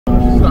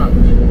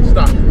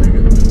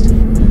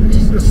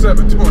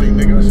720,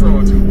 nigga. What's wrong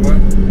with you, boy? I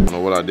don't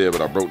know what I did,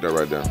 but I broke that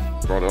right there.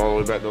 Brought it all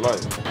the way back to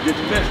life. Get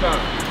you next time.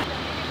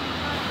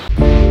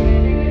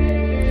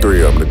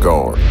 3 of them to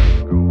guard.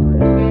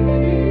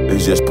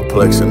 It's just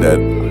perplexing that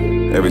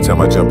every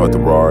time I jump out the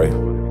Rari,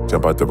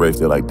 jump out the race,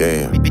 they're like,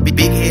 damn, who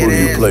do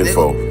you play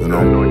for, you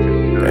know?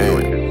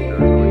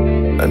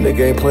 Damn. That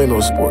nigga ain't play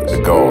no sports.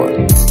 The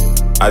guard.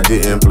 I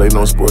didn't play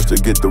no sports to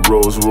get the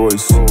Rolls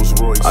Royce.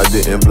 I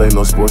didn't play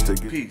no sports to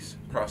get peace,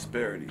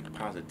 prosperity,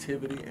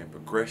 positivity, and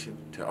progression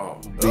to all.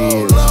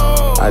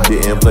 I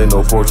didn't play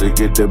no sports to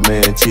get the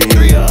man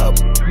cheese.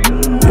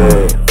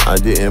 Yeah, I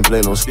didn't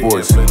play no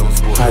sports.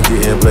 I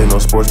didn't play no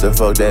sports to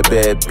fuck that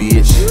bad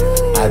bitch.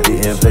 I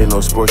didn't play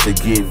no sports to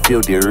get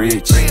filthy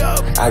rich.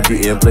 I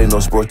didn't play no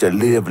sports to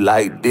live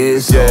like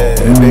this. Yeah,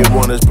 they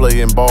want us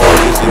playing ball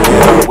just to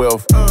get our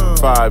wealth.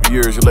 5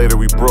 years later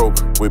we broke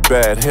with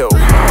bad health.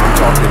 I'm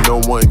talking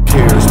no one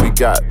cares, we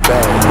got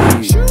bad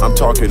weed. I'm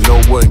talking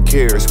no one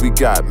cares, we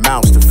got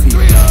mouths to feed.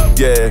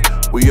 Yeah,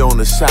 we on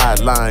the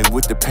sideline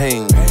with the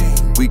pain.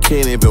 We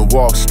can't even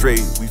walk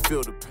straight, we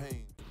feel the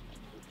pain.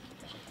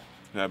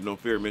 Have no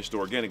fear, Mr.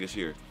 Organic is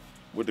here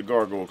with the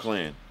Gargoyle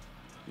Clan.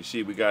 You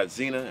see, we got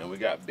Xena and we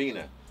got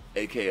Bina,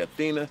 aka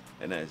Athena,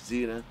 and that's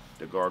Xena,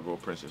 the Gargoyle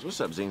Princess. What's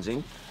up, Zing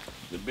Zing?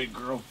 The big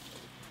girl.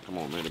 Come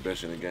on, man, the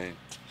best in the game.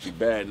 She's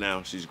bad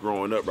now. She's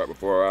growing up right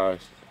before our eyes.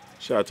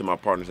 Shout out to my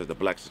partners at the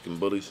Black Skin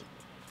Bullies.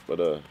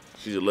 But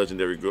she's a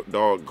legendary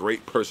dog,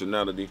 great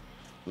personality.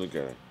 Look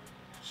at her.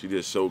 She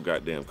just so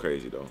goddamn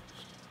crazy, though.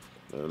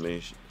 You know what I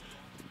mean?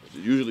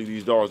 Usually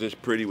these dogs this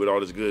pretty with all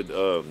this good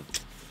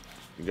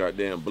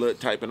goddamn blood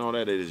type and all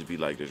that, they just be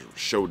like this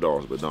show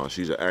dogs. But no,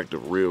 she's an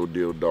active, real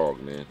deal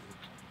dog, man.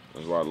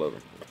 That's why I love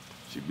her.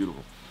 She's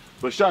beautiful.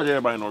 But shout out to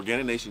everybody in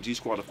Organic Nation. G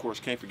Squad, of course,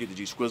 can't forget the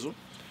G Squizzle.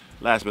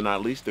 Last but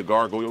not least, the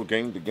Gargoyle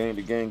Gang, the gang,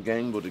 the gang,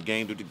 gang, go the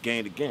gang, do the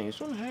gang, the gang.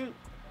 It's on the head.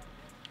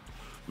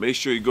 Make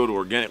sure you go to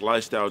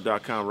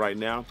organiclifestyle.com right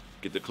now.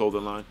 Get the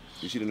clothing line.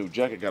 You see the new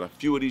jacket, got a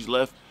few of these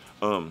left.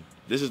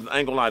 This is, I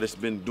ain't gonna lie, this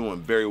has been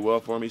doing very well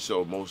for me,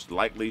 so most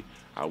likely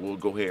I will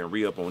go ahead and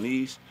re-up on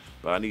these,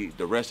 but I need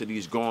the rest of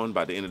these gone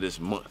by the end of this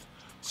month.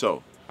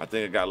 So I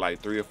think I got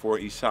like 3 or 4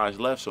 each size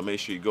left, so make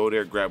sure you go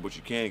there, grab what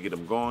you can, get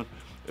them gone.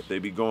 If they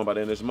be gone by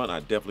the end of this month, I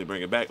definitely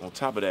bring it back. On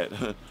top of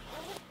that,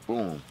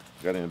 boom,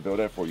 gotta unveil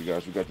that for you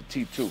guys. We got the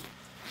tee too.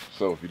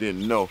 So if you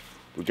didn't know,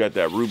 we got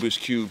that Rubik's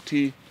Cube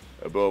tee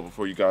available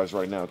for you guys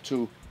right now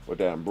too, with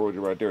that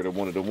embroidery right there, the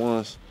one of the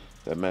ones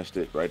that matched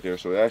it right there.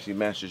 So it actually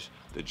matches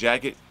the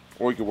jacket,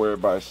 or you can wear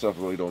it by itself,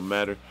 it really don't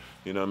matter.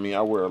 You know what I mean?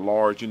 I wear a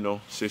large, you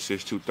know,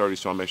 6'6", 230,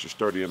 so I'm extra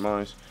sturdy in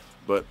mine.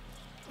 But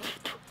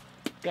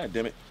god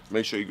damn it,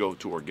 make sure you go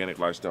to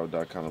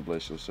organiclifestyle.com and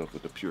bless yourself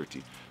with the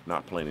purity.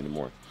 Not playing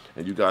anymore.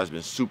 And you guys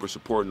been super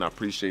supporting, I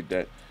appreciate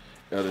that.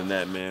 Other than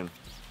that, man,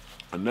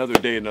 another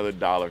day, another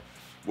dollar.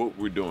 What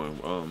we're doing,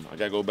 I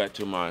gotta go back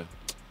to my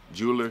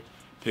jeweler,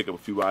 pick up a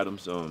few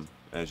items,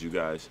 as you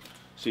guys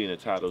see in the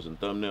titles and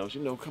thumbnails.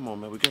 You know, come on,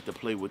 man, we got to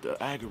play with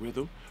the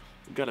algorithm.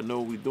 We gotta know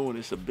what we're doing.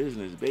 It's a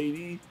business,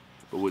 baby.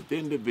 But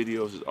within the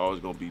videos, it's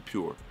always gonna be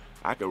pure.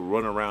 I could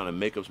run around and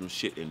make up some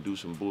shit and do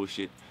some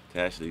bullshit to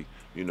actually,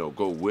 you know,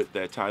 go with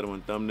that title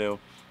and thumbnail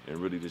and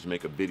really just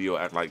make a video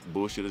act like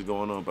bullshit is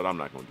going on, but I'm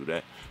not gonna do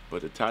that.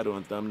 But the title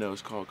and thumbnail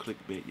is called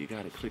clickbait. You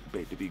gotta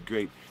clickbait to be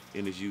great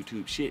in this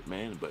YouTube shit,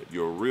 man. But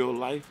your real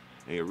life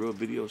and your real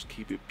videos,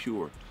 keep it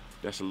pure.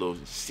 That's a little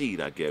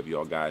seed I gave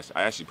y'all guys.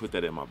 I actually put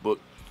that in my book.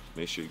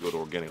 Make sure you go to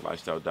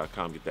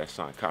organiclifestyle.com, get that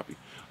signed copy.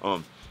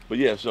 But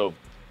yeah, so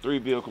 3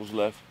 vehicles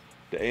left.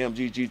 The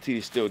AMG GT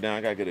is still down.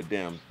 I gotta get a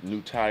damn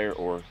new tire,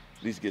 or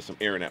at least get some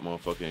air in that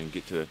motherfucker and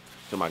get to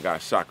my guy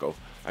Chapo.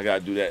 I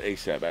gotta do that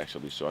ASAP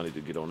actually, so I need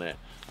to get on that.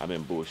 I've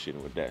been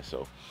bullshitting with that,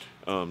 so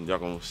y'all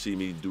gonna see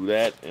me do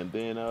that, and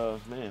then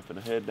man,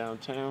 finna head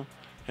downtown,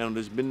 handle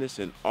this business.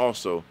 And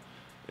also,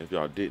 if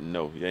y'all didn't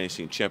know, you ain't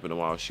seen Champ in a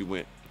while. She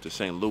went to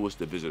St. Louis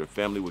to visit her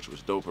family, which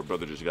was dope. Her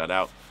brother just got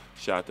out.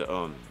 Shout out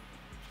to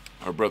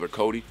her brother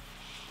Cody.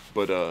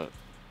 But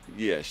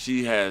yeah,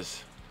 she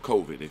has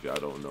COVID. If y'all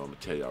don't know, I'm gonna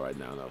tell y'all right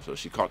now. So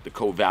she caught the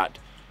COVID, you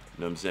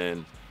know what I'm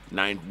saying,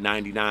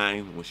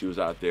 99 when she was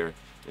out there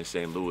in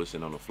St. Louis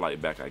and on the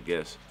flight back, I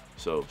guess.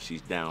 So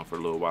she's down for a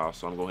little while.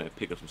 So I'm going to go ahead and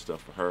pick up some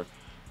stuff for her,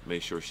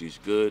 make sure she's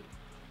good,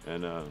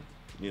 and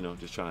you know,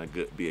 just trying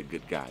to be a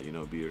good guy. You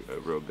know, be a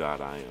real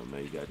god I am,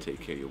 man. You gotta take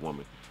care of your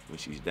woman when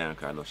she's down,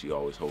 cause I know she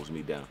always holds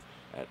me down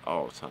at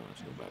all times,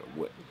 no matter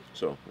what.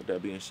 So with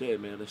that being said,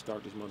 man, let's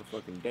start this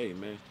motherfucking day,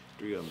 man.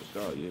 3 of them to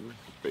start, you hear me?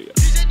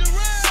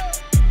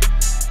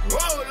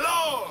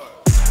 Oh, Lord!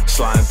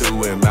 Sliding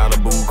through in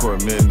Malibu,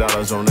 $250 million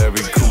on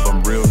every coupe.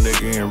 I'm real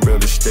nigga in real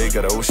estate,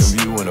 got an ocean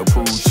view and a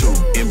pool too.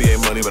 NBA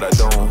money, but I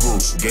don't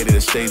hoop. Gated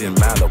estate in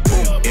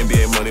Malibu.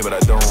 NBA money, but I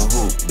don't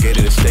hoop.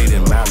 Gated estate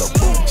in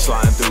Malibu.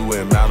 Sliding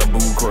through in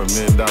Malibu,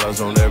 $250 million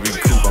on every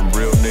coupe. I'm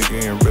real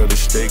nigga in real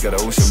estate, got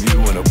an ocean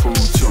view and a pool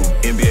too.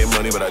 NBA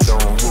money, but I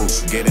don't hoop.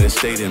 Gated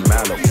estate in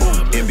Malibu.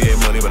 NBA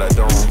money, but I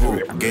don't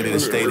hoop. Gated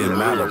estate in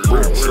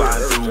Malibu.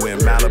 Sliding through in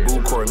Malibu,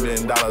 $250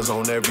 million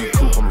on every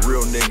coupe. I'm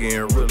real nigga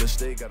in real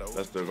estate, got a.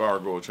 That's the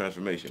Gargoyle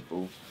transformation,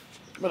 fool.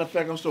 Matter of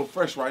fact, I'm so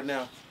fresh right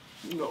now.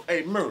 You know,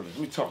 hey, Merlin, let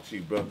me talk to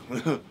you, bro.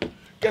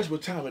 Guess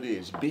what time it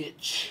is,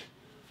 bitch?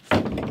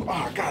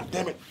 Ah, God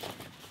damn it.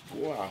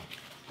 Wow.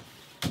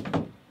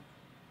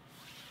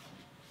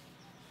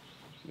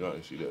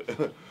 You see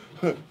that?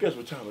 Guess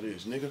what time it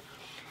is, nigga?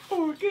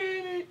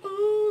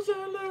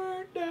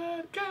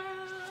 OrganicOozAlert.com.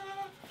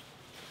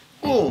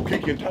 Boom,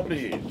 kick you on top of the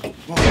head. The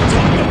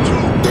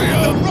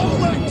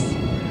Rolex,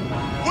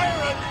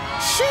 wear it.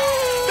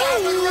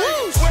 Diamond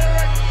ring,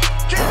 wear it.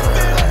 Keep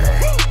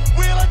feeling,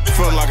 wheel it.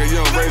 Felt like a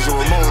young Razor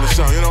Ramon or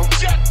something, you know?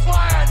 Jet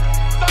flying,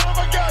 son of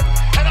a gun,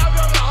 and I'm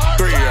on the hard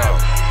Three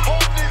drive.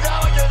 Hope these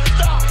alligators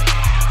stop.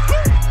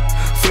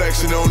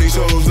 Flexing on these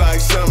hoes like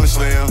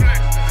SummerSlam.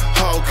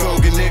 Hulk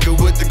Hogan nigga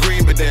with the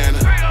green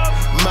bandana.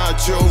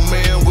 Macho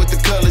man with the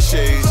color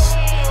shades.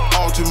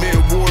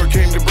 Ultimate war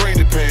came to bring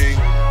the pain.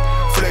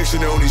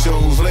 Flexing on these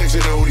hoes,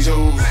 flexing on these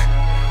hoes.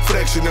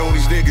 Flexing on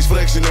these niggas,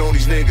 flexing on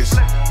these niggas.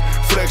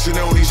 Flexing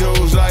on these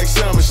hoes like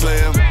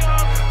SummerSlam.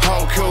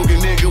 Hulk Hogan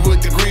nigga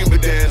with the green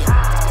bandana.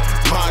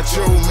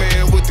 Macho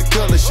man with the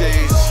color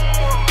shades.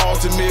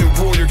 Ultimate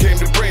warrior came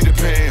to bring the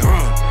pain.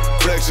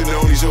 Flexing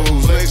on these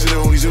hoes, flexing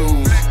on these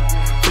hoes.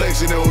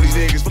 Flexing on these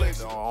niggas,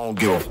 flexing. I don't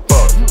give a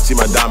fuck. See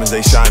my diamonds,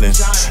 they shining.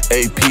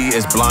 AP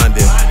is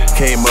blinding.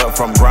 Came up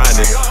from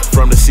grinding.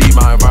 From the sea,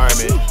 my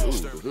environment. Ooh,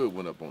 the hood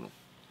went up on them.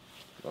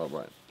 All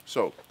right.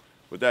 So,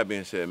 with that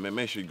being said, man,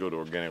 make sure you go to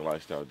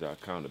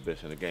organiclifestyle.com, the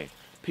best in the game.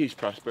 Peace,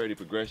 prosperity,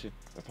 progression,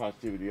 and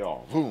positivity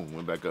all. Boom,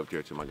 went back up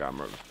there to my guy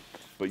Merlin.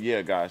 But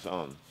yeah, guys,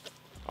 I'm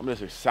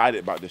just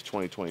excited about this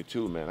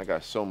 2022, man. I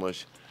got so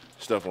much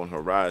stuff on the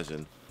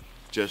horizon,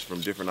 just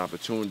from different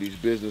opportunities,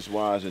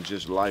 business-wise and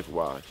just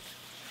life-wise.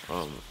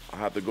 I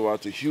have to go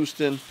out to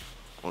Houston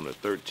on the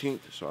 13th,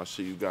 so I'll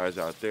see you guys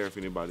out there. If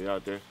anybody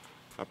out there,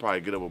 I'll probably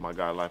get up with my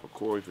guy Life of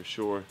Corey for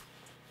sure.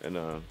 And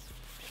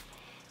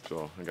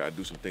so I gotta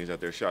do some things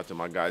out there. Shout out to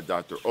my guy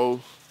Dr. O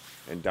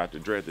and Dr.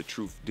 Dre at the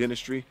Truth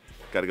Dentistry.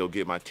 Gotta go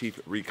get my teeth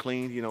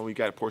re-cleaned. You know, when you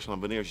got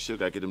porcelain veneers, you still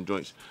gotta get them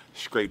joints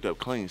scraped up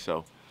clean.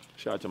 So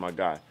shout out to my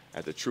guy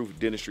at the Truth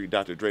Dentistry,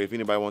 Dr. Dre. If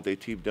anybody want their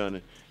teeth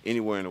done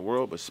anywhere in the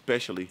world, but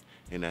especially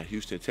in that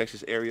Houston,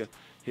 Texas area,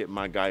 hit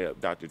my guy up,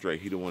 Dr. Dre.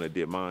 He the one that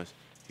did mine.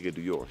 He could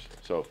do yours.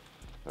 So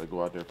gotta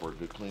go out there for a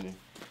good cleaning.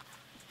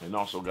 And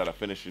also gotta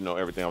finish, you know,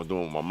 everything I was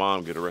doing with my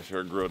mom, get the rest of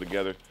her grill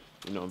together.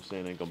 You know what I'm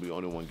saying? Ain't gonna be the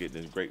only one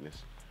getting this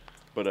greatness.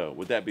 But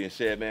with that being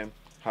said, man,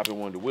 hop in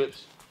one of the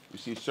whips. You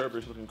see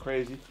Cerberus looking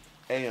crazy.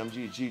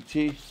 AMG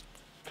GT,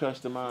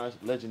 customized,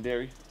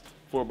 legendary,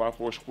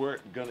 4x4 square,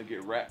 gonna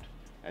get wrapped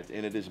at the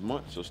end of this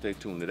month, so stay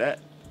tuned to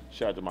that.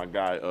 Shout out to my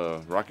guy,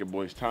 Rocket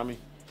Boys Tommy.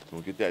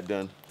 We'll get that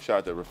done. Shout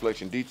out to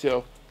Reflection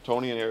Detail,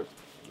 Tony and there,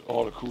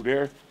 all the crew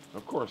there.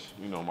 Of course,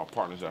 you know, my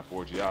partners at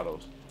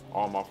Forgiatos.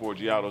 All my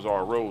Forgiatos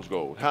are rose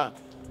gold. Huh?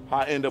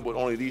 I end up with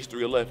only these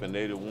 3 left, and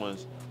they're the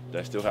ones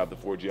that still have the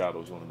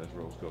Forgiatos on them that's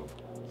rose gold.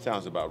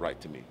 Sounds about right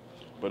to me.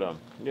 But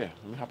yeah,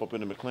 let me hop up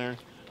in the McLaren,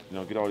 you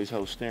know, get all these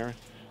hoes staring,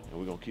 and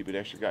we're gonna keep it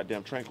extra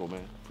goddamn tranquil,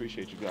 man.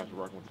 Appreciate you guys for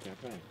rocking with the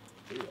campaign.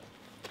 Yeah.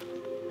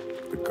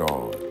 The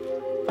God.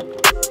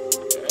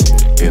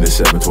 In the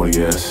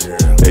 720S,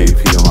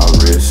 AP on my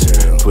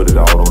wrist, put it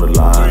all on the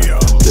line,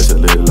 just a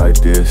little like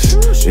this.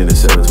 In the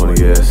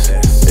 720S,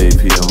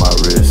 AP on my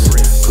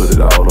wrist, put it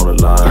all on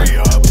the line,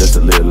 just a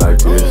little like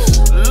this.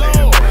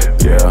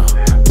 Yeah,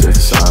 just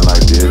a shine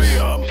like this.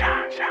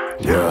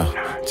 Yeah,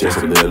 just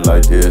a little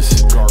like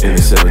this. In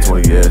the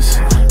 720S,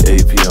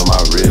 AP on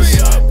my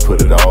wrist,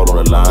 put it all on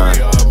the line,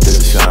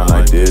 just a shine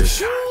like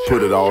this.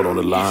 Put it all on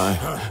the line,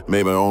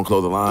 made my own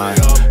clothing line.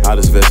 I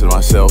just vested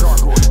myself,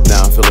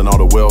 now I'm feeling all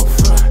the wealth.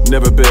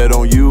 Never bet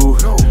on you,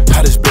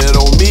 I just bet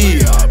on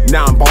me.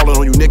 Now I'm balling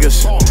on you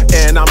niggas,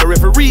 and I'm the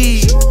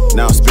referee.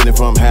 Now I'm spinning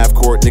from half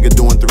court, nigga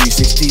doing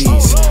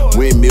 360s.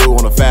 Windmill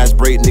on a fast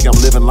break, nigga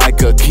I'm living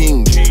like a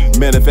king.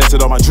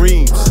 Manifested all my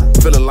dreams,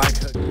 feeling like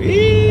a...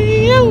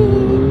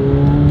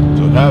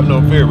 So have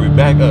no fear, we're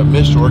back up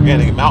Mr.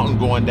 Organic Mountain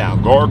going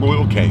down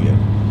Gargoyle Canyon.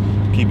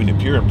 Keeping it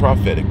pure and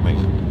prophetic,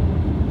 man.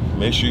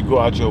 Make sure you go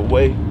out your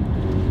way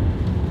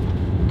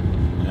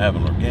and have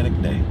an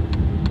organic day.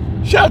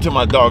 Shout out to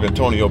my dog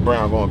Antonio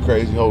Brown going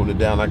crazy, holding it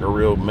down like a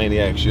real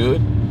maniac should.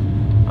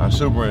 I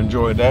super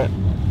enjoyed that.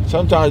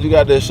 Sometimes you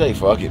got to say,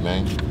 fuck it,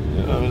 man. You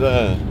know what I'm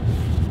saying?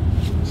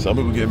 Some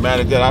people get mad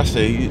at that. I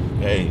say,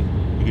 hey,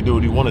 you can do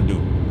what you want to do.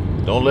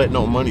 Don't let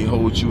no money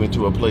hold you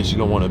into a place you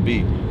don't want to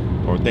be,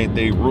 or think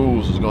they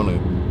rules is going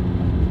to,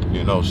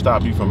 you know,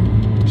 stop you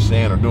from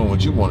saying or doing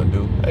what you want to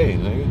do. Hey,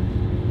 nigga.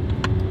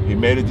 He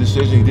made a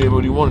decision, he did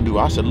what he wanted to do.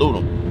 I salute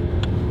him.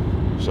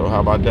 So how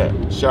about that?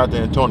 Shout out to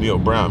Antonio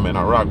Brown, man.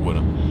 I rock with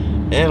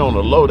him. And on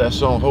the low, that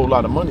song Whole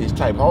Lot of Money is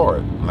type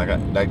hard.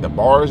 Like the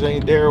bars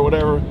ain't there or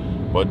whatever,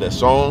 but the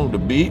song, the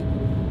beat,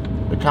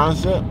 the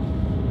concept,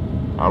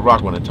 I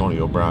rock with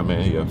Antonio Brown,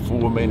 man. He a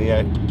full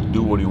maniac,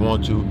 do what he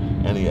want to,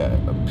 and he a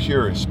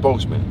pure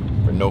spokesman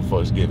for no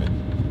fucks given.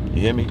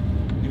 You hear me?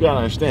 You gotta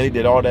understand, he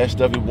did all that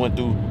stuff he went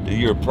through the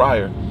year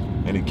prior,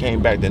 and he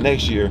came back the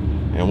next year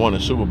and won the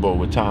Super Bowl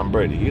with Tom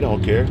Brady. He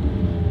don't care,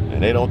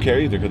 and they don't care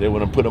either, because they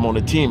wouldn't put him on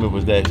the team if it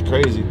was that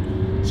crazy.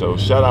 So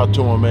shout out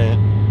to him,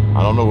 man.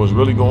 I don't know what's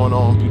really going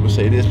on. People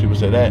say this, people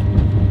say that.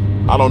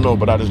 I don't know,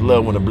 but I just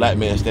love when a black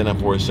man stand up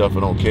for himself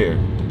and don't care.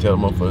 And tell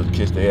them motherfuckers to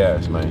kiss their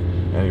ass, man.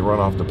 And he run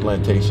off the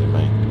plantation,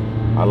 man.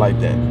 I like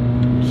that.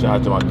 Shout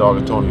out to my dog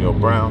Antonio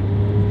Brown.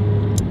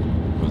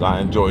 Because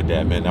I enjoyed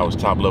that, man. That was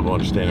top level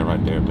understanding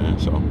right there, man.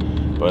 So,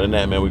 but other than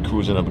that, man, we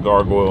cruising up the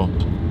Gargoyle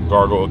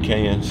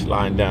Canyon,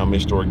 sliding down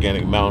Mr.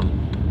 Organic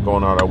Mountain,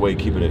 going out our way,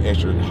 keeping it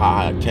extra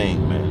high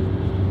octane, man.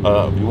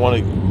 If you want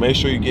to, make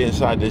sure you get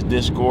inside this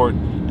Discord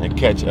and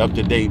catch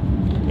up-to-date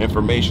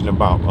information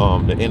about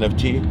the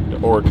NFT, the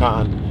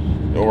Oricon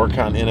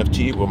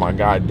NFT with my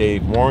guy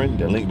Dave Warren.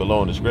 The link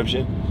below in the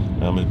description.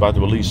 It's about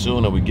to release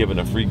soon, and we're giving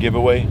a free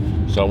giveaway.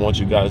 So I want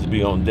you guys to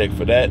be on deck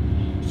for that.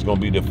 It's going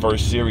to be the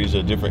first series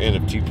of different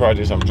NFT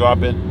projects I'm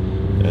dropping,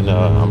 and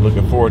I'm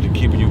looking forward to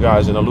keeping you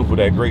guys in the loop of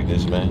that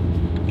greatness,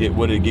 man. Get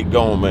with it, get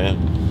going,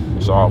 man.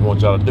 That's all I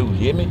want y'all to do. You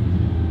hear me?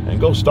 And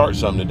go start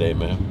something today,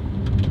 man.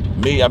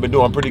 Me, I've been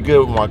doing pretty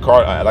good with my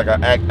car. I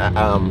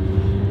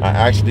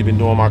actually been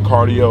doing my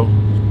cardio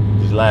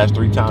these last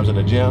 3 times in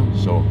the gym.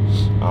 So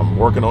I'm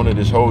working on it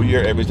this whole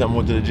year. Every time I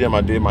went to the gym,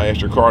 I did my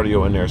extra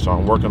cardio in there. So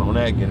I'm working on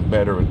that, getting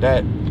better at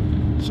that.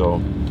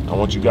 So I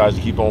want you guys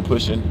to keep on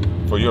pushing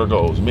for your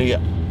goals. Me,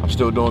 I'm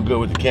still doing good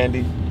with the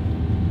candy.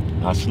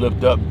 I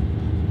slipped up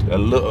a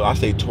little, I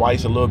say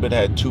twice a little bit. I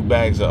had 2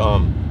 bags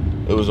of,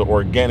 it was an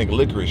organic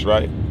licorice,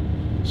 right?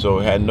 So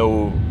it had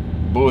no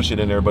bullshit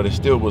in there, but it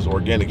still was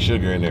organic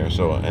sugar in there.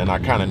 So, and I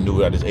kind of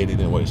knew, I just ate it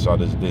anyway, so I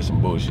just did some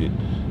bullshit.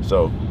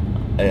 So,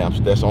 hey,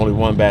 that's only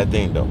one bad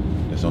thing though.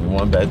 That's only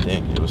one bad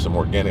thing. It was some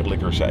organic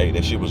licorice I ate.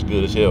 That shit was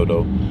good as hell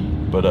though.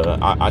 But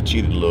I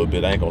cheated a little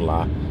bit, I ain't gonna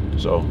lie.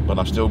 So, but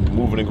I'm still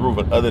moving and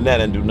grooving. Other than that,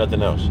 I didn't do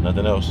nothing else.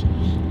 Nothing else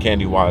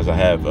candy-wise I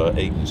have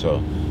eaten.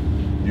 So,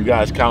 you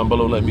guys comment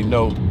below, let me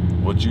know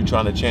what you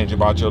trying to change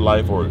about your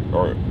life or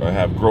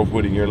have growth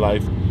with in your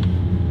life.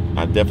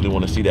 I definitely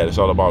want to see that. It's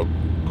all about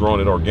growing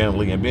it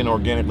organically and being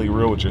organically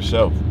real with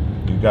yourself.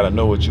 You got to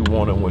know what you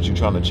want and what you're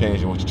trying to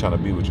change and what you're trying to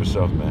be with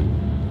yourself, man.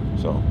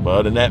 So, but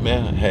other than that,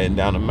 man, heading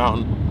down the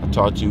mountain. I'll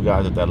talk to you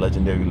guys at that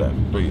legendary level.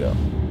 3 up.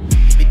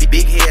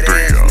 Big head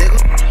ass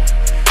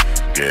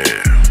nigga.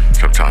 Yeah,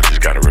 sometimes you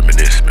just gotta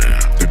reminisce, man.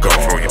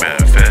 Before you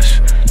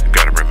manifest, you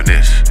gotta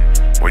reminisce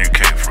where you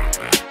came from,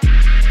 man.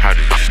 How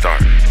did you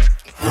start?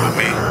 I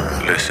mean,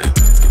 listen.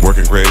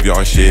 Working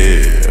graveyard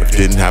shift,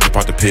 didn't have to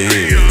pop the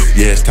pills.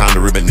 Yeah, it's time to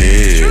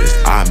reminisce.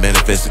 I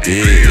manifested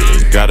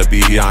this. Gotta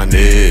be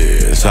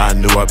honest, I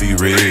knew I'd be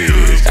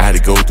rich. I had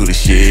to go through the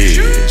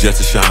shit just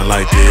to shine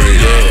like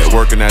this. Yeah,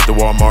 working at the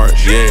Walmart.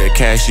 Yeah,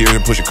 cashier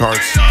and pushing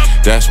carts.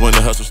 That's when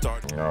the hustle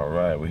started. All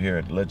right, we're here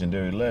at the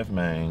legendary left,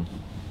 man.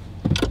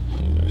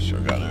 I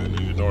sure got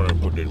in order to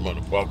put this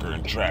motherfucker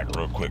in track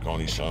real quick on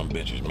these son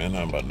bitches, man.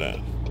 How about that?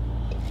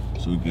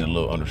 So we get a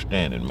little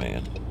understanding,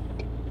 man.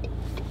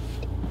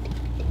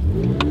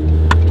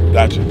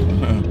 Gotcha. There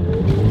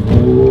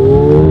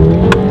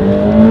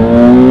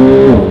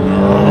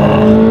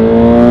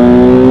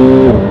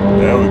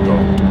we go.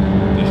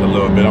 Just a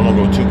little bit. I'm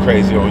gonna go too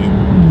crazy on you.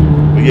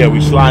 But yeah, we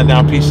sliding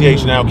down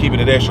PCH now, keeping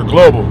it extra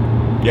global.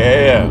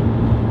 Yeah.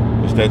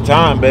 It's that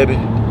time, baby.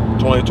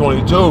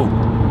 2022.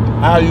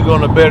 How are you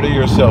gonna better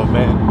yourself,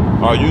 man?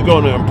 Are you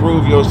gonna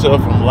improve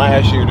yourself from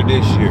last year to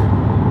this year?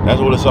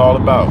 That's what it's all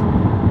about.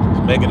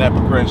 It's making that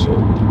progression.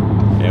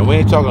 And we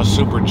ain't talking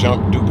super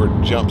duper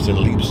jumps and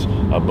leaps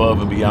above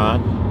and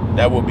beyond.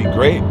 That would be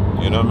great,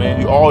 you know what I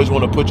mean? You always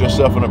want to put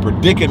yourself in a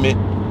predicament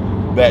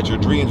that your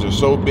dreams are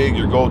so big,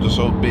 your goals are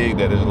so big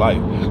that it's like,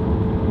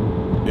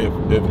 if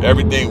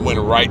everything went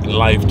right in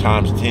life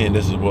times 10,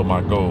 this is what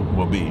my goal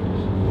will be.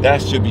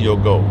 That should be your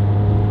goal.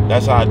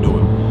 That's how I do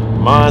it.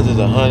 Mine is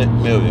 100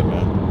 million,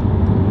 man.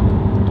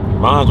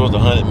 Mine was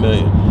 100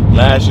 million.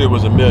 Last year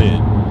was 1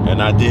 million, and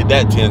I did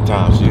that 10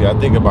 times. So you gotta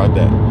think about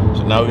that.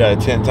 So now we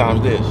got 10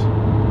 times this.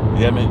 You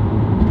hear me?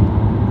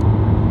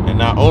 And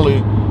not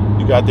only,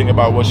 you gotta think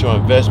about what's your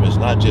investments,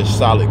 not just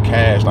solid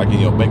cash like in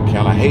your bank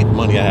account. I hate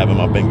money I have in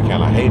my bank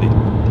account. I hate it.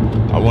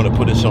 I want to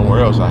put it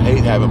somewhere else. I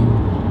hate having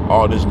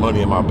all this money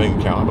in my bank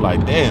account. I'm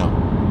like, damn,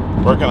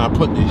 where can I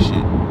put this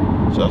shit?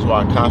 So that's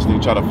why I constantly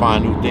try to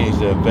find new things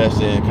to invest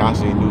in,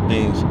 constantly new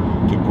things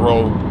to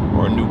grow,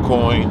 or a new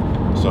coin,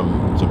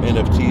 some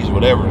NFTs,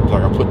 whatever.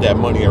 Like I put that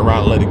money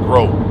around and let it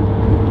grow.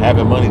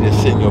 Having money that's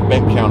sitting in your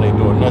bank account ain't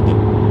doing nothing.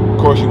 Of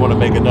course, you want to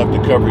make enough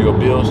to cover your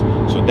bills,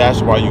 so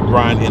that's why you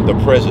grind in the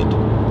present.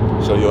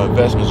 So your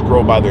investments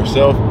grow by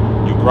themselves.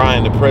 You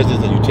grind in the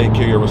present and you take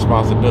care of your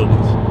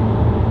responsibilities.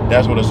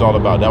 That's what it's all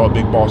about. That's what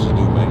big bosses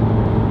do, man.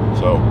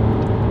 So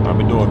I've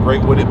been doing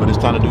great with it, but it's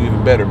time to do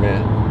even better,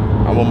 man.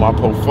 I want my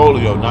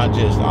portfolio, not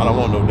just, I don't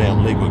want no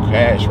damn liquid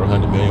cash for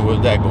 100 million.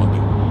 What's that going to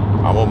do?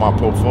 I want my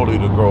portfolio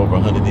to grow over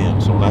 100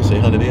 M's. So when I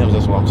say 100 M's,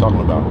 that's what I'm talking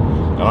about.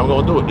 And I'm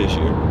going to do it this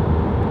year.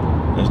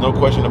 There's no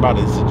question about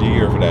it. This is the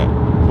year for that.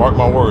 Mark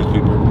my words,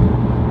 people.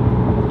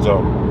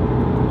 So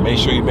make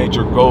sure you make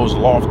your goals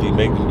lofty.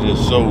 Make them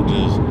just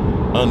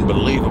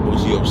unbelievable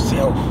to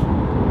yourself.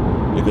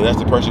 Because that's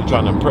the person you're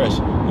trying to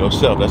impress.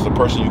 Yourself. That's the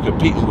person you're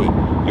competing with.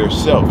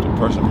 Yourself. The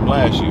person from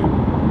last year.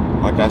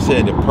 like I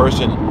said, the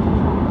person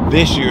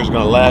this year is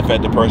gonna laugh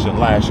at the person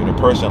last year. The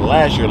person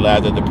last year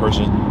laughed at the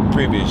person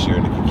previous year,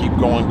 and it can keep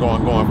going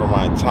for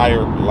my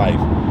entire life.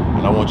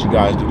 And I want you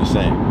guys to do the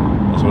same.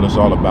 That's what it's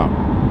all about.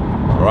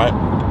 All right.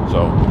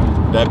 So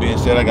that being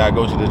said, I gotta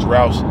go to this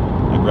Rouse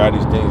and grab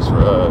these things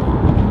for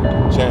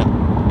Champ.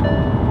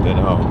 Then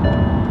I'll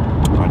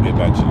get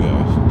back to you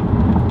guys.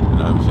 You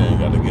know what I'm saying?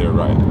 Gotta get it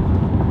right.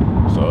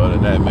 So other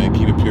than that, man,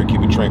 keep it pure,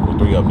 keep it tranquil,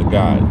 3 up to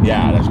God.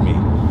 Yeah, that's me.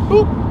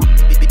 Boop.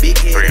 Big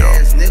head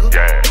ass nigga.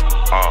 Yeah,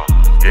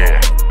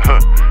 yeah.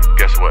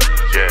 Guess what?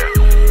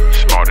 Yeah.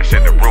 Smartest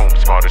in the room,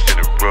 smartest in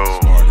the room.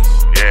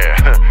 Yeah,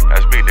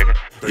 that's me, nigga.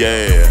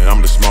 Yeah,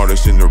 I'm the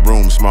smartest in the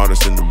room,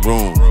 smartest in the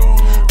room.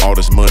 All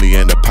this money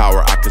and the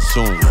power I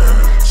consume.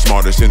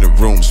 Smartest in the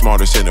room,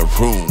 smartest in the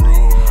room.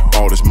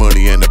 All this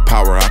money and the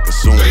power I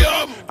consume.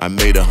 I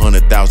made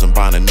 100,000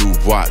 buying a new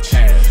watch.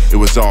 It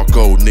was all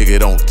gold, nigga,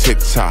 it on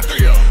TikTok.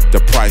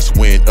 The price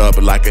went up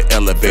like an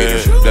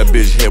elevator. That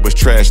bitch head was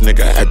trash,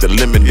 nigga, I had to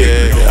eliminate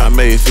it. I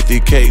made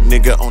 50K,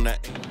 nigga, on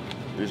that.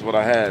 This is what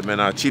I had, man.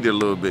 I cheated a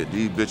little bit.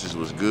 These bitches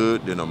was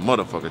good. Then a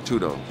motherfucker too,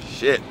 though.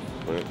 Shit.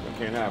 But I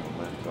can't have them,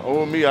 man. The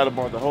old me, I'd have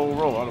bought the whole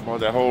row. I'd have bought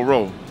that whole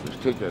row.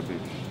 Just took that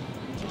bitch.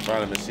 Some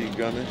vitamin C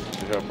gummies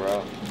to help her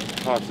out.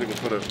 Popsicle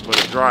for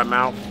the dry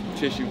mouth.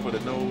 Tissue for the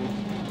nose.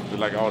 Just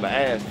like all the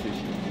ass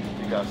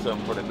tissue. You got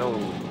something for the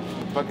nose.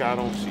 Fuck, I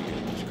don't see it.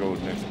 Just go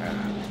next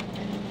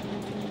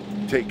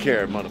aisle. Take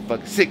care of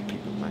motherfucking sick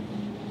people, man.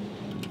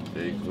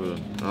 Dayquil.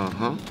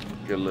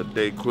 Get a little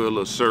Dayquil, a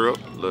little syrup,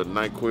 a little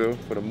NyQuil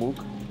for the mook.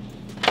 You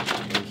know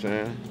what I'm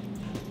saying?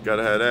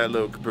 Gotta have that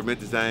little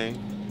promethazine.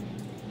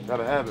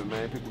 Gotta have it,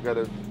 man. People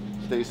gotta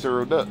stay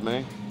syrupped up,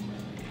 man.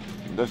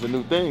 That's a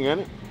new thing,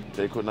 ain't it?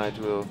 Dayquil,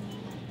 NyQuil,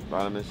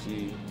 vitamin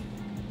C,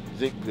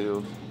 zinc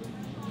pills.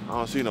 I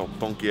don't see no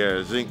funky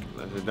ass zinc.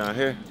 That's down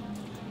here.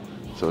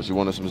 So she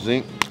wanted some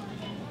zinc.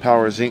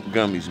 Power Zinc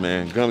gummies,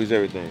 man. Gummies,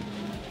 everything.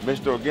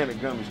 Mr. Organic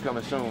gummies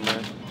coming soon,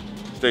 man.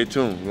 Stay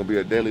tuned. It's gonna be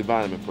a daily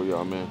vitamin for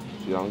y'all, man.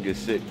 So y'all don't get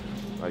sick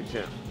like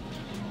Champ.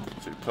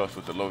 See, puff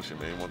with the lotion,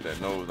 man. You want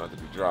that nose not to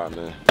be dry,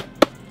 man.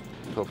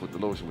 Puff with the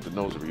lotion with the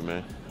nosery,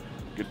 man.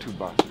 Get 2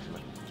 boxes,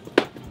 man.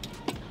 Like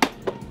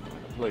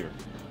a player.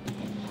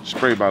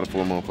 Spray bottle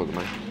for a motherfucker,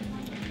 man.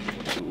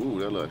 Ooh,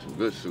 that looks like some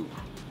good soup.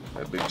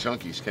 That big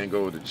chunkies can't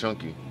go with the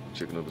chunky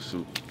chicken over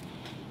soup.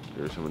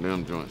 There's some of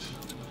them joints.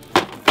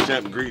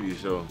 Champ greedy,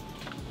 so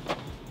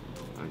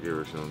I give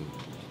her some.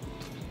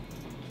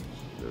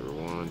 Give her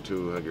 1,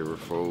 2, I give her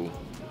 4.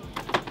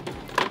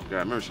 God,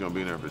 remember she's gonna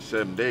be in there for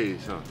 7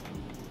 days, huh?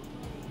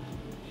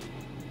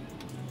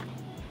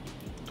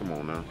 Come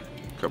on now.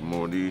 A couple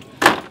more of these.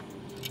 Come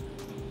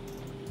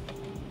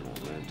on,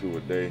 man. 2 a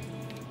day.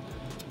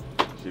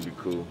 She'd be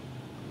cool.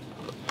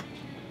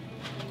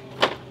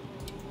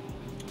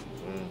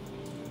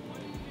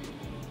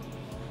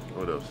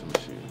 What else? Let me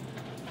see.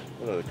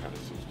 What other kind of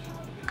soup?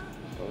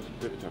 Oh, it's a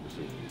different type of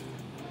soup.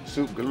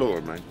 Soup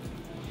galore, man.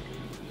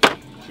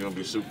 She gonna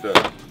be souped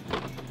up.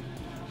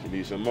 She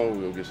needs some more,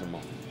 we'll get some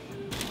more.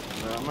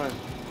 Nah, man.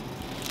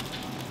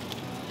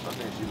 I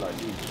think she like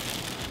these.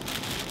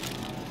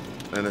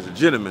 And as a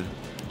gentleman,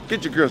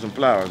 get your girl some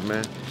flowers,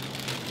 man.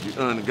 You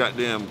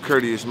goddamn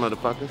courteous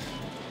motherfuckers.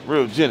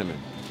 Real gentleman.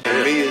 For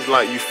me, it's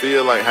like you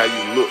feel like how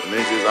you look, and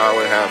it's just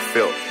always how I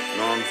felt. You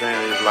know what I'm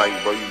saying? It's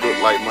like, bro, you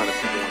look like money,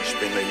 people want to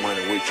spend their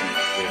money with you.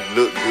 You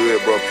look good,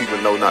 bro, people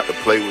know not to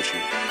play with you.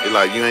 It's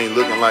like you ain't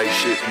looking like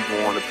shit, people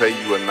want to pay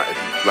you or not,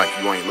 like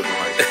you ain't looking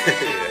like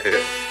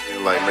shit.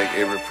 It's like make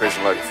every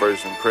impression like the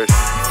first impression.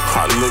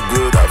 I look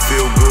good, I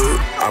feel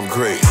good, I'm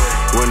great.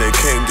 When they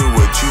can't do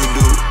what you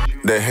do,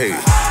 they hate.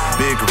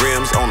 Big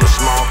rims on a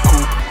small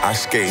coupe, I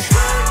skate.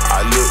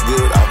 I look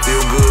good, I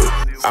feel good,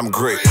 I'm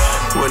great.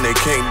 When they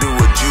can't do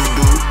what you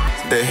do,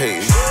 they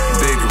hate.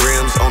 Big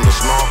rims on the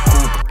small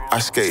coupe, I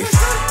skate.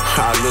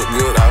 I look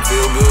good, I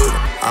feel good,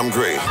 I'm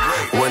great.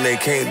 When they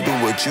can't do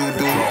what you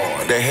do,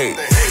 they hate.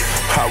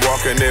 I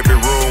walk in every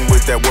room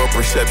with that well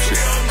perception.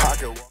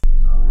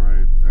 All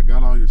right, I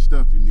got all your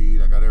stuff you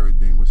need. I got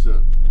everything. What's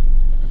up?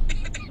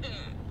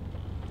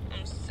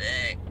 I'm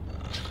sick.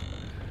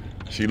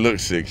 She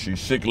looks sick. She's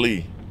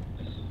sickly.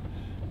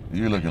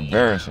 You look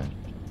embarrassing.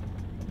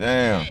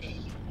 Damn.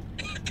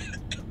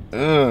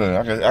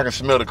 Ugh, I can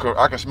smell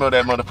I can smell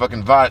that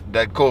motherfucking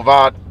that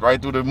COVID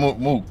right through the mook.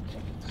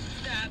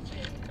 Stop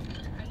it.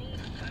 I need,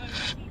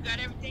 you got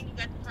everything? You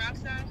got the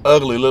peroxide?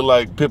 Ugly, look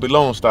like Pippi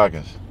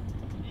Longstockings.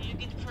 You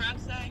get the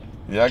peroxide?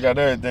 Yeah, I got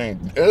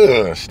everything.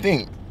 Ugh,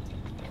 stink.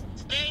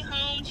 Stay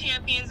home,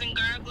 champions and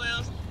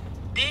gargoyles.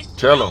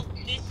 Tell them.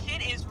 This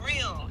shit is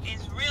real.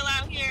 It's real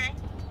out here.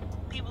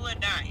 People are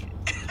dying.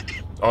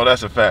 Oh,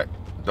 that's a fact.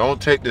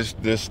 Don't take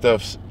this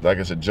stuff like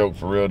it's a joke,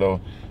 for real though.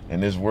 In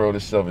this world,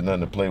 this stuff is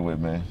nothing to play with,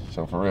 man.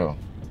 So for real.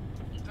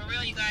 For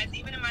real, you guys.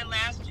 Even in my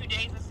last 2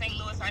 days in St.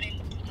 Louis, I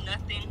didn't do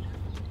nothing.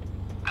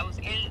 I was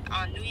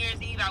on New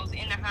Year's Eve. I was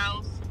in the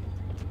house.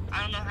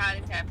 I don't know how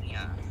this happened,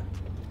 y'all.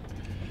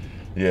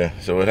 Yeah,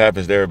 so it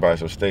happens to everybody.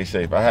 So stay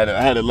safe. I had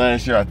it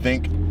last year, I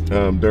think,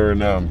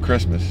 during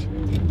Christmas.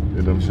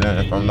 You know what I'm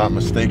saying? If I'm not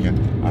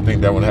mistaken, I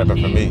think that would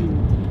happen for me.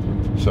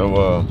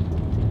 So,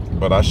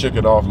 but I shook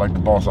it off like the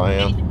boss I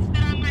am.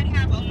 Said I might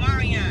have a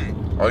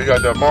Marion. Oh, you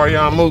got the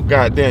Marion move?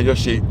 God damn, your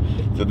shit.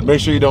 So to make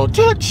sure you don't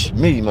touch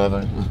me,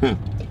 mother.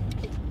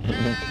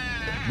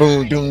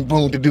 Boom, doom,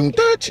 boom, doom,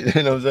 touch. You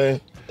know what I'm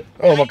saying?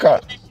 Oh my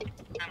God.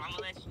 I'm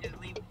gonna let you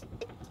just leave it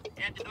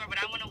at the door, but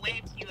I want to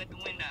wave to you at the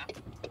window.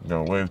 You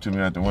gonna wave to me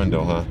at the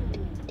window, huh?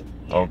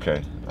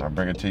 Okay, I'll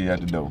bring it to you at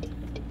the door.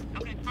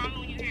 Okay, call me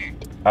when you're here.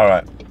 All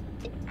right.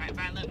 All right,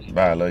 bye, love you.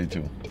 Bye, I love you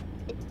too.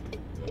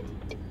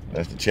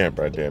 That's the champ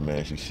right there,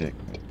 man. She's sick.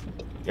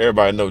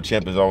 Everybody know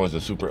Champ is always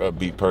a super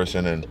upbeat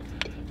person, and you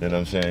know what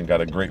I'm saying, got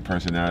a great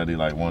personality,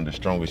 like one of the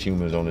strongest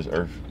humans on this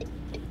earth.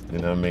 You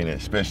know what I mean? It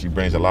especially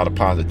brings a lot of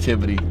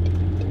positivity.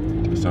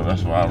 So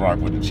that's why I rock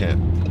with the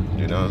Champ.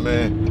 You know what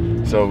I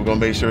mean? So we're gonna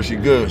make sure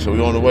she's good. So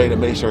we're on the way to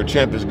make sure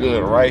Champ is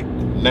good right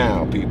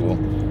now, people.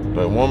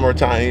 But one more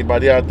time,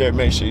 anybody out there,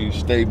 make sure you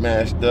stay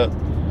masked up,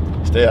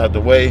 stay out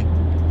the way,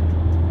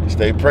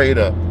 stay prayed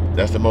up.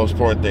 That's the most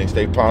important thing.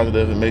 Stay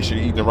positive and make sure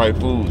you eat the right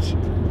foods,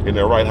 get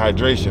the right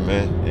hydration,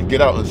 man. And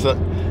get out in the sun.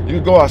 You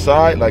can go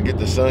outside, like get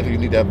the sun, because you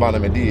need that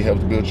vitamin D. It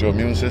helps build your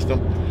immune system.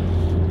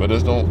 But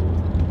just don't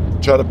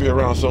try to be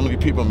around so many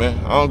people, man.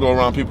 I don't go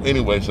around people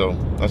anyway, so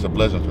that's a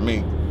blessing for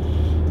me.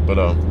 But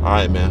all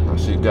right, man. I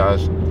see you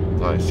guys.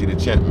 I see the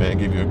Champ, man.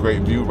 Give you a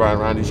great view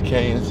riding around these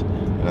canyons.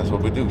 And that's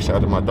what we do. Shout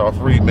out to my dog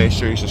Fareed. Make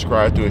sure you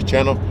subscribe to his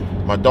channel.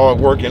 My dog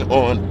working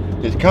on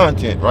his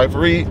content, right,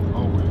 Fareed?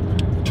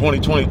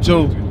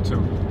 2022.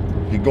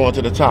 He's going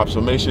to the top, so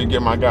make sure you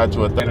get my guy to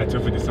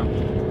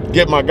 1,000.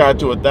 Get my guy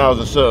to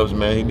 1,000 subs,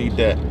 man. He need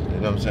that. You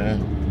know what I'm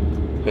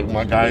saying? Hook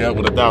my guy up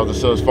with 1,000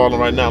 subs. Following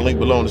right now. Link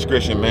below in the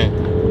description, man.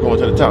 We're going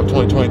to the top.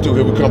 2022.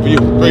 Here we come for you.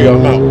 3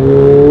 of them out.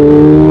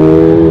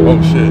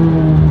 Oh shit.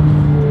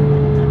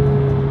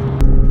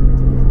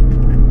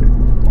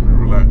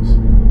 Relax.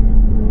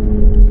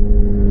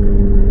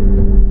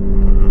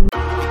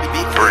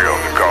 3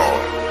 on the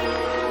guard.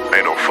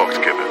 Ain't no fucks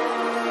given.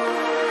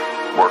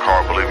 Work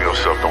hard, believe in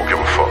yourself, don't give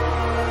a fuck.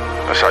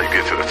 That's how you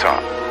get to the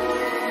top.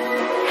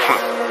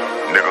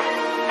 Nigga.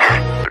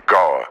 The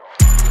guard.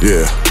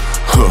 Yeah,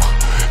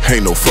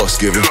 ain't no fucks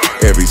given.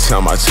 Every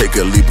time I take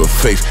a leap of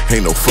faith,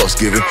 ain't no fucks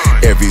given.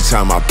 Every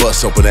time I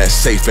bust open that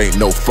safe, ain't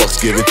no fucks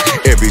given.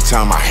 Every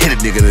time I hit a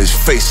nigga in his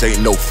face,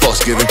 ain't no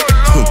fucks given.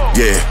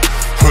 Yeah,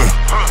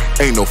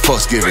 ain't no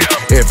fucks given.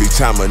 Every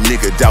time a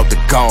nigga doubt the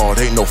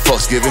God, ain't no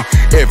fucks given.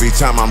 Every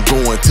time I'm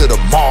going to the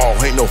mall,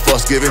 ain't no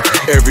fucks given.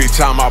 Every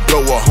time I blow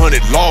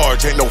 100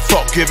 large, ain't no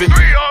fuck given.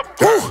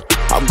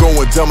 I'm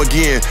going dumb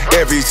again.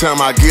 Every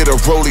time I get a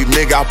rollie,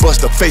 nigga, I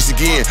bust the face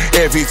again.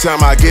 Every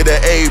time I get an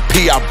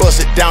AP, I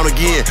bust it down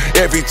again.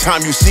 Every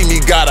time you see me,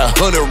 got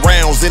 100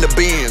 rounds in the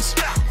bins.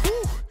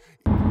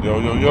 Yo,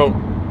 yo, yo.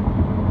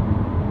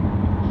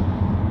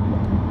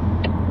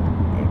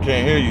 I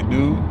can't hear you,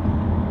 dude.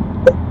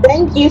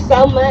 Thank you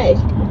so much.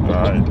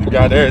 Alright, you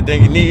got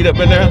everything you need up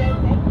in there?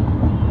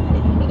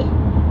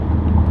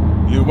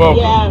 You're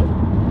welcome.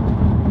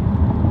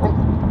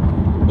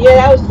 Yeah,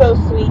 that was so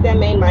sweet. That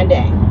made my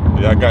day.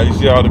 Yeah, I got, you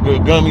see all the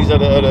good gummies of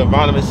the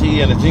vitamin C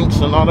and the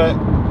zincs and all that?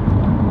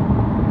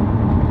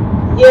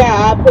 Yeah,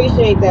 I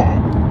appreciate that.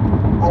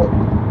 I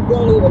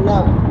don't even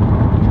know.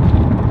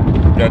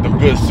 Got them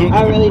good soups.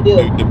 I really do.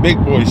 The big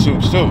boy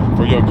soups too,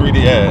 for your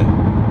greedy ass.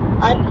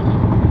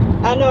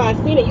 I know, I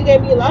seen it. You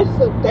gave me a lot of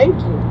soup. Thank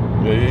you.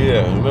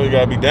 Yeah. You know you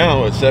gotta be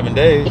down with 7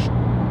 days.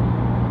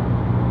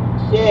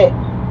 Shit.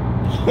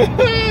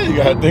 You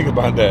gotta think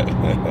about that.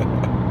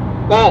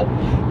 But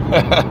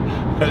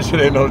that shit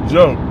ain't no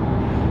joke.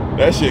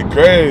 That shit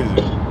crazy.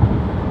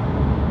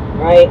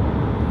 Right.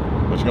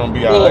 But you gonna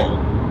be alright.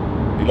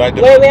 You like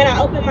the Wait, man, I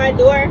opened my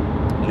door.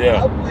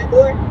 Yeah. I opened my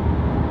door.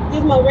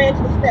 Gizmo ran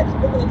to the steps,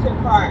 looking into the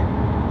car.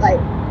 Like,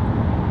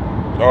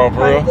 oh, for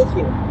trying real? to get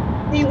you.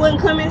 He wouldn't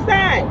come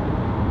inside.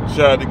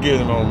 Shout out to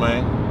Gizmo,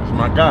 man. That's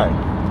my guy.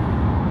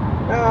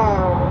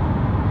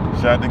 Oh.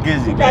 Shout out to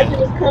Gizzy, He man. thought you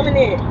was coming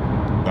in.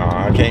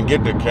 Nah, I can't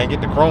get the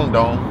chrome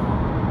dome.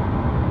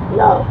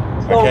 No.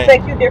 It's gonna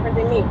affect you different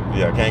than me.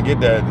 Yeah, I can't get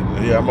that.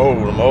 Yeah, I'm old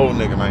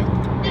nigga, man.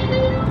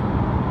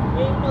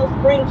 You ain't no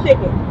spring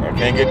chicken. I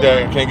can't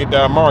get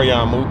that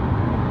Marion move.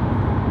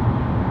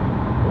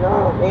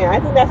 No, man, I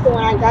think that's the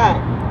one I got.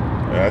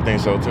 Yeah, I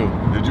think so too.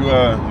 Did you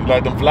you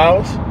like them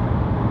flowers?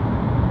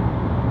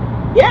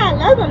 Yeah, I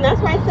love them. That's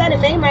why I said it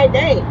made my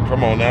day.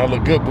 Come on now,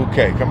 look good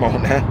bouquet. Come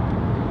on now.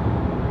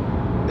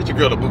 Get your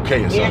girl a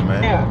bouquet or something,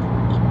 man. Yeah.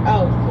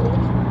 Oh, cool.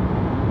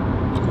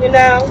 You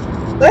know,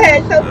 go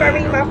ahead, show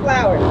Fareed my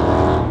flowers.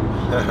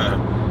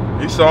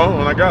 He saw them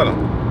when I got them.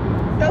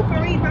 Show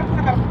Fareed my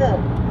flowers. Look.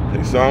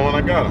 He saw them when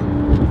I got them.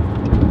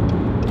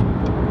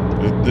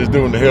 This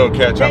dude in the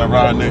Hellcat trying to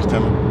ride next to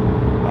me.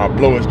 I'll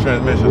blow his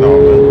transmission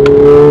off, man.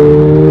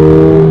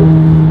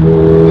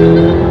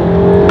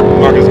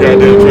 Knock his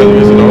goddamn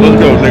transmission off. Let's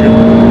go, nigga.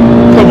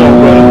 Come on,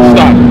 brother.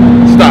 Stop it.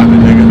 Stop it,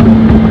 nigga.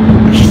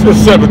 It's a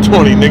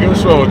 720, nigga.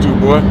 What's wrong with you,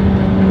 boy?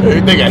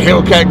 You think a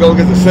Hellcat go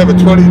against a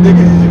 720,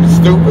 nigga? You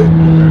stupid.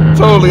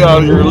 Totally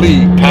out of your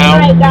league,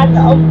 pal. I got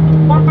the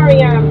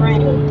Marion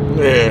brand.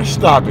 Yeah,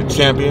 stop it,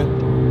 champion.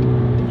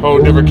 Whole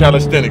different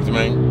calisthenics,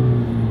 man.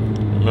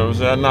 You know what I'm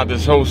saying? I knocked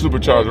this whole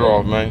supercharger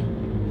off,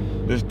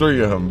 man. There's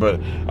 3 of them, but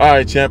all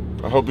right,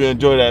 champ. I hope you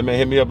enjoy that, man.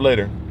 Hit me up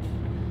later.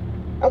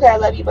 Okay, I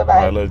love you.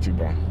 Bye-bye. I love you,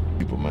 bro.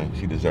 People, man,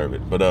 she deserve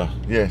it. But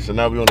yeah, so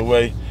now we on the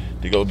way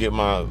to go get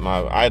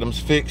my items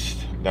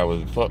fixed that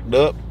was fucked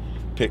up,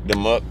 pick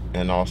them up,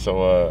 and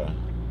also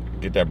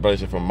get that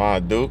bracelet from my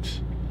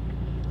Dukes.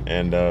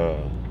 And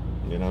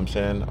you know what I'm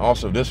saying?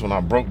 Also, this one,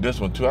 I broke this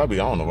one too. I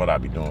don't know what I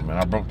be doing, man.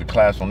 I broke the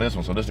clasp on this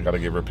one, so this one gotta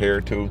get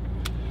repaired too.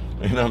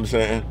 You know what I'm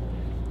saying?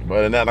 But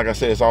other than that, like I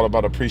said, it's all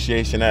about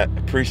appreciation,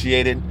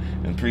 appreciation,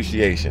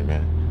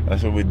 man.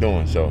 That's what we're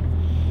doing. So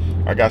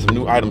I got some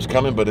new items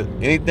coming, but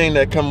anything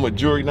that come with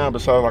jewelry now,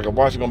 besides like a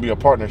watch, is gonna be a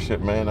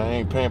partnership, man. I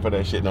ain't paying for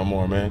that shit no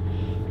more, man.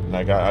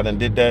 Like I done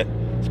did that,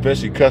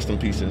 especially custom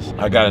pieces.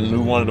 I got a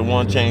new one of the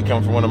one chain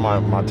coming from one of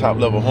my top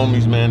level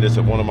homies, man. This is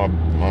one of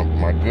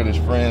my goodest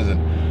friends and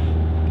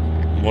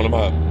one of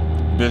my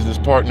business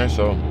partners.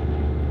 So,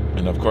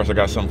 and of course I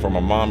got something for my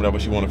mom that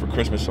what she wanted for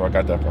Christmas, so I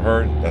got that for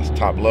her. That's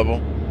top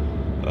level.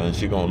 And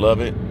she gonna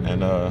love it. And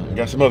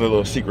got some other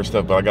little secret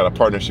stuff, but I got a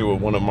partnership with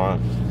one of my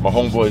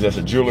homeboys that's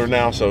a jeweler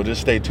now, so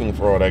just stay tuned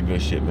for all that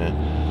good shit, man.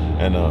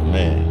 And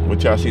man,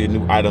 what y'all see the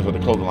new items for the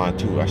clothing line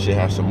too. I should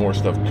have some more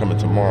stuff coming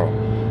tomorrow.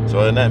 So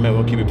other than that, man,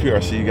 we'll keep it pure.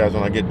 I'll see you guys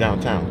when I get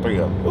downtown. 3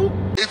 up.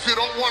 If you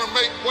don't want to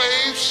make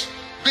waves,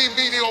 be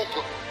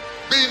mediocre,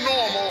 be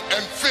normal,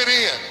 and fit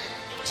in.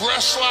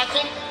 Dress like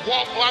them,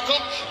 walk like them,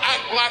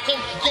 act like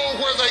them, go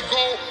where they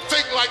go,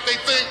 think like they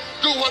think,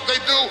 do what they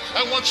do,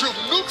 and once you've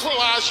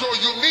neutralized your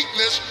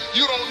uniqueness,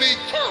 you don't need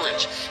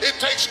courage. It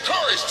takes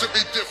courage to be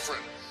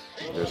different.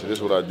 Yeah, so this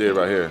is what I did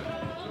right here.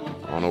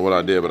 I don't know what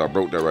I did, but I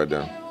broke that right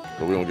down.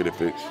 But we gonna get it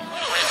fixed.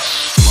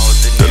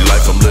 The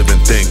life I'm living,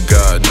 thank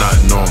God, not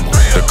normal.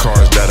 The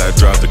cars that I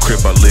drive, the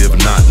crib I live,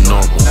 not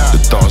normal. The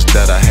thoughts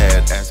that I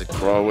had as a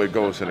Broadway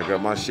Gold Center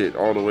got my shit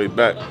all the way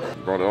back.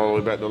 Brought it all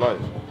the way back to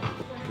life.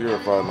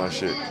 Purified my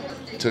shit.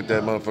 Took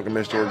that motherfucking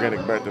Mr.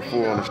 Organic back to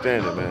full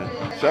understanding, man.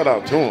 Shout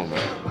out to him,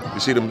 man. You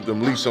see them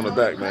leaves on the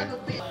back, man.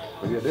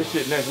 But yeah, this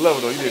shit next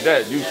level though. You did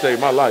that, you saved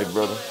my life,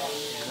 brother.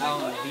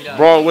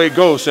 Broadway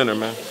Gold Center,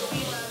 man.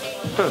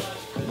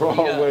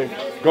 Broadway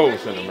Gold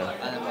Center, man.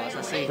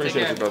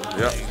 Appreciate you, brother.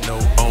 Yep. no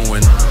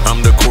Owen.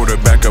 I'm the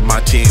quarterback of my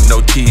team,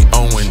 no T.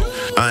 Owen.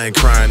 I ain't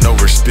crying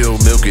over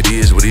spilled milk, it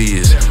is what it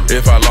is.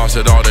 If I lost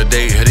it all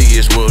today, it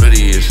is what it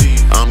is.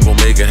 I'm gonna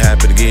make it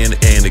happen again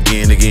and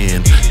again and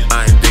again.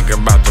 I ain't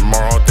thinking about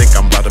tomorrow, I think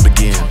I'm about to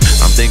begin.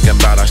 I'm thinking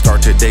about I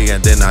start today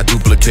and then I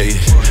duplicate.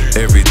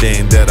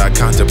 Everything that I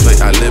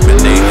contemplate, I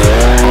eliminate.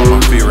 All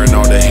my fear and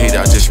all the hate,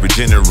 I just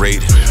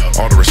regenerate.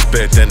 All the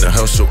respect and the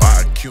hustle,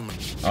 I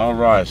accumulate. All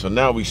right, so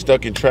now we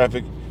stuck in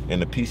traffic in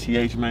the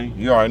PCH, man.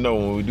 You already know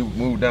when we do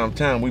move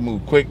downtown, we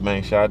move quick,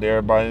 man. Shout out to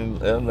everybody in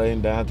LA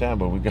and downtown,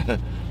 but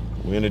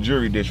we in the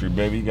jury district,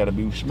 baby. You gotta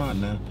be smart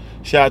now.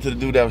 Shout out to the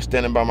dude that was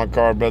standing by my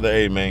car, brother.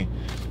 Hey, man,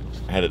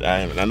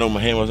 I know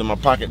my hand was in my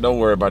pocket. Don't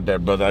worry about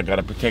that, brother. I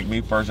gotta protect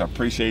me first. I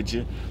appreciate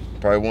you.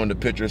 Probably wanted a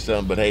picture or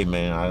something, but hey,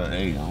 man,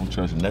 I don't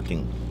trust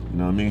nothing. You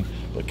know what I mean?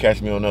 But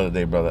catch me on another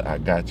day, brother. I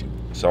got you.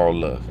 It's all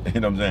love. You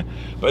know what I'm saying?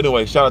 But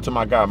anyway, shout out to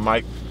my guy,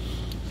 Mike.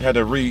 Had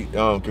to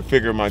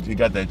configure he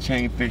got that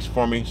chain fixed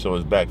for me, so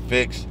it's back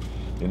fixed.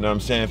 You know what I'm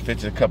saying?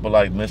 Fixed a couple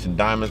like missing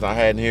diamonds I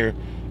had in here,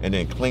 and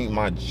then cleaned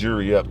my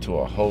jewelry up to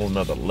a whole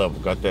nother level.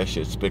 Got that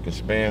shit spick and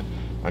span.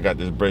 I got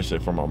this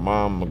bracelet from my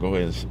mom. I'm gonna go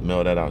ahead and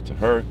mail that out to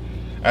her.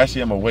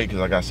 Actually, I'm gonna wait because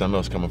I got something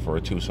else coming for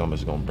her too, so I'm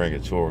just gonna bring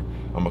it to her.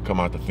 I'm gonna come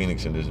out to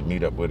Phoenix and just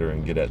meet up with her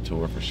and get that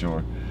to her for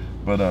sure.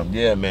 But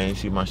yeah, man, you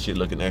see my shit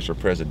looking extra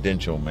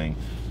presidential, man.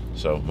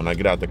 So when I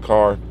get out the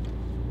car,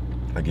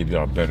 I give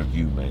y'all a better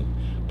view, man.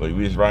 But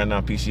we just riding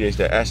down PCH.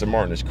 That Aston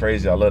Martin is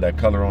crazy. I love that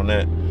color on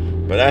that.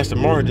 But Aston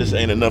Martin just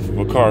ain't enough of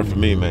a car for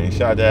me, man.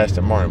 Shout out to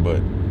Aston Martin,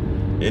 but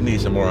it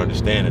needs some more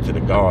understanding to the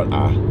God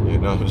eye. You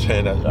know what I'm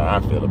saying? That's how I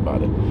feel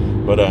about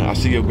it. But I'll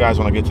see you guys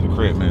when I get to the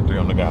crib, man. 3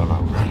 on the guy, I'm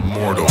out.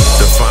 Mortal.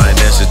 The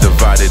finances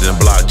divided in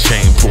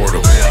blockchain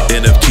portal.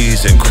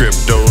 NFTs and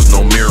cryptos,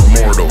 no mere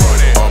mortal.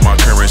 All my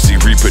currency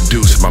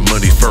reproduced, my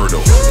money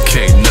fertile.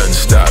 Can't nothing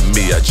stop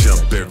me, I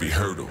jump every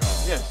hurdle.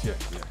 Yes,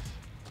 yes, yes.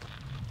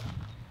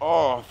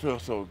 Oh, I feel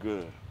so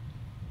good.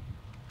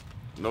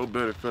 No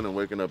better feeling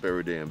waking up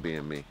every day and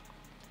being me.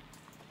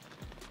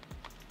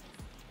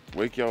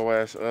 Wake your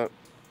ass up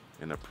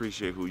and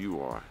appreciate who you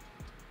are.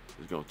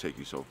 It's gonna take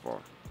you so far.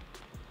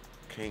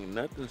 Can't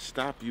nothing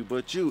stop you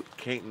but you.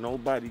 Can't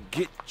nobody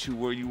get you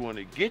where you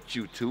wanna get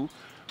you to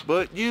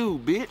but you,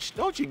 bitch.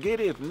 Don't you get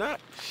it? If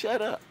not,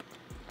 shut up.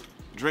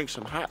 Drink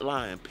some hot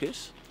lion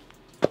piss,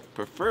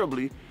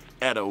 preferably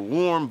at a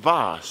warm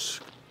vase.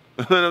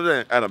 You know what I'm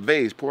saying? Out of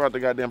vase, pour out the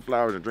goddamn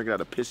flowers and drink it out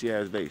of pissy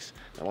ass vase.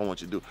 That's what I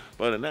want you to do.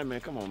 But other than that, man,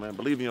 come on, man.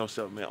 Believe in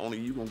yourself, man. Only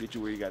you gonna get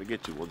you where you gotta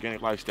get to.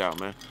 Organic lifestyle,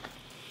 man.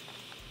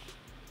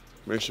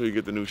 Make sure you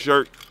get the new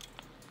shirt.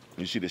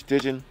 You see the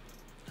stitching.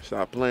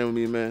 Stop playing with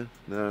me, man.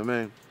 You know what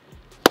I mean?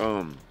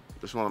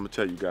 That's what I'm gonna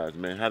tell you guys,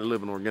 man. How to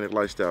live an organic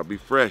lifestyle. Be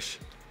fresh,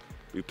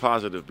 be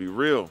positive, be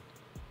real,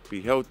 be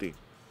healthy,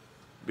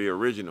 be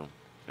original,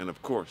 and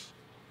of course,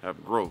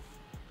 have growth.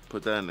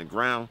 put that in the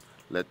ground,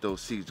 let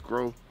those seeds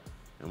grow,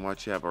 and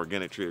watch you have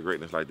organic tree of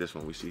greatness like this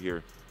one we see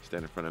here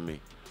standing in front of me.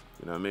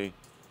 You know what I mean?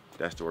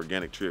 That's the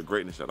organic tree of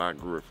greatness that I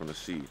grew it from the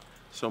seed.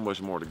 So much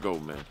more to go,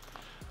 man.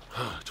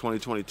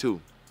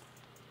 2022,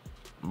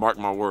 mark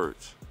my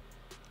words.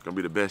 It's gonna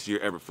be the best year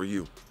ever for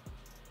you.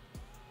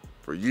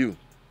 For you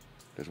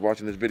that's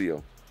watching this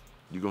video,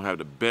 you're gonna have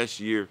the best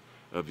year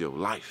of your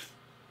life.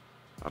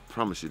 I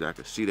promise you that. I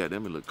can see that.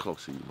 Let me look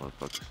close to you,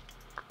 motherfuckers.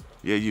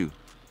 Yeah, you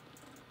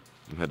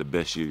had the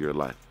best year of your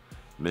life.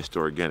 Mr.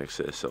 Organic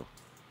says so.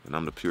 And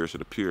I'm the purest of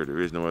the pure. There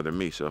is no other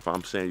me. So if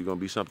I'm saying you're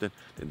gonna be something,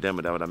 then damn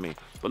it, that's what I mean.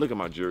 But look at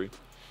my jewelry.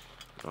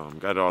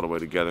 Got it all the way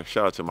together.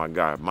 Shout out to my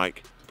guy,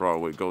 Mike,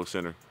 Broadway Gold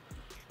Center.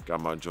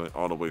 Got my joint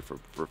all the way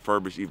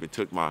refurbished. Even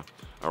took my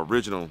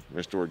original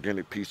Mr.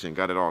 Organic piece and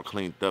got it all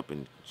cleaned up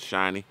and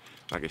shiny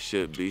like it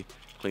should be.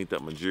 Cleaned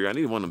up my jewelry. I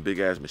need one of them big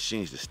ass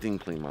machines to steam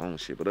clean my own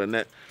shit. But other than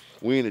that,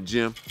 we in the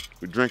gym,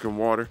 we drinking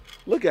water.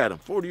 Look at him,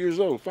 40 years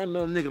old. Find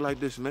another nigga like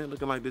this, man,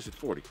 looking like this at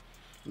 40.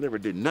 Never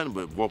did nothing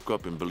but woke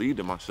up and believed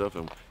in myself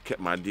and kept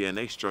my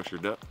DNA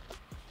structured up.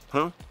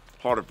 Huh?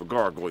 Harder for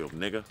gargoyles,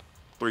 nigga.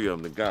 3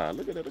 of them to God.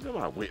 Look at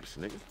my whips,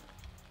 nigga.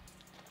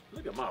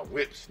 Look at my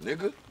whips,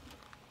 nigga.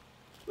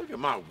 Look at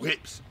my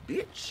whips,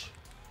 bitch.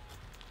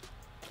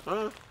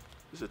 Huh?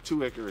 This is a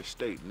 2-acre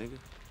estate, nigga.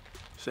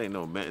 This ain't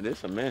no man.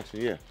 This a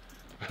mansion, yeah.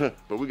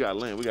 But we got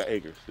land, we got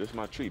acres. This is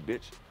my tree,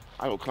 bitch.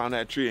 I go climb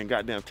that tree and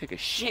goddamn take a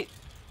shit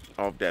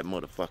off that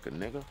motherfucker,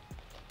 nigga.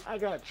 I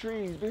got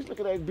trees, bitch.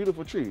 Look at that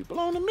beautiful tree.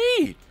 Belong to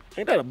me.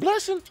 Ain't that a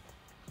blessing?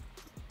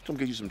 Come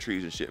get you some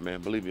trees and shit, man.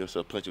 Believe in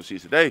yourself, plant your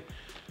seeds today.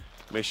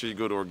 Make sure you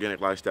go to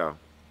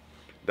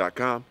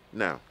organiclifestyle.com.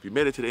 Now, if you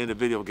made it to the end of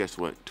the video, guess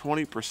what?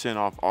 20%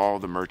 off all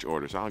the merch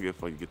orders. I don't give a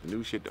fuck. You get the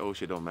new shit, the old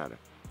shit, don't matter.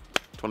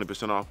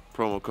 20% off,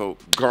 promo code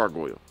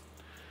GARGOYLE.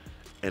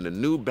 And the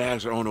new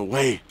bags are on the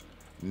way.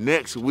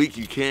 Next week,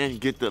 you can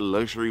get the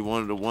luxury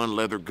one-of-the-one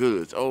leather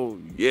goods. Oh,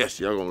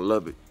 yes, y'all gonna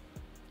love it.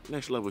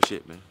 Next level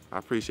shit, man. I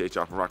appreciate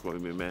y'all for rocking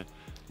with me, man.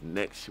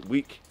 Next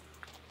week,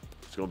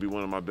 it's gonna be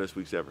one of my best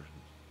weeks ever.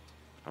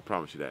 I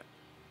promise you that.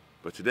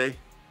 But today,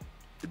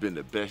 it's been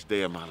the best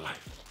day of my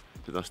life.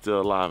 Because I'm still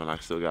alive and I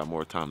still got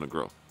more time to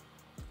grow.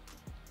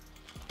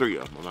 3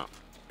 of them, I'm out.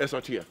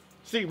 SRTF.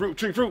 Seed, root,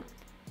 tree, fruit.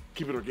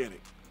 Keep it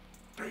organic.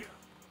 3 of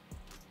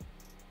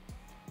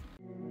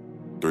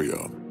them. 3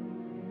 of them.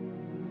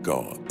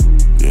 Gone.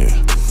 Yeah.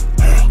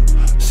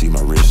 See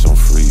my wrist on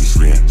freeze,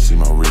 yeah. See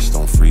my wrist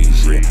on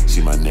freeze, yeah.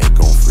 See my neck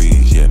on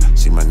freeze, yeah.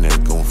 See my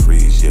neck on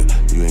freeze, yeah.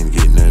 You ain't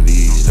getting none of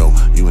these, though.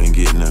 You ain't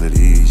getting none of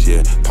these,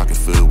 yeah. Pocket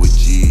filled with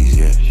G's,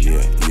 yeah.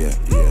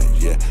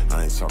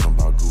 I ain't talking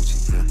about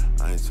Gucci, yeah.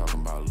 I ain't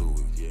talking about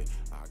Louis, yeah.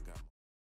 I got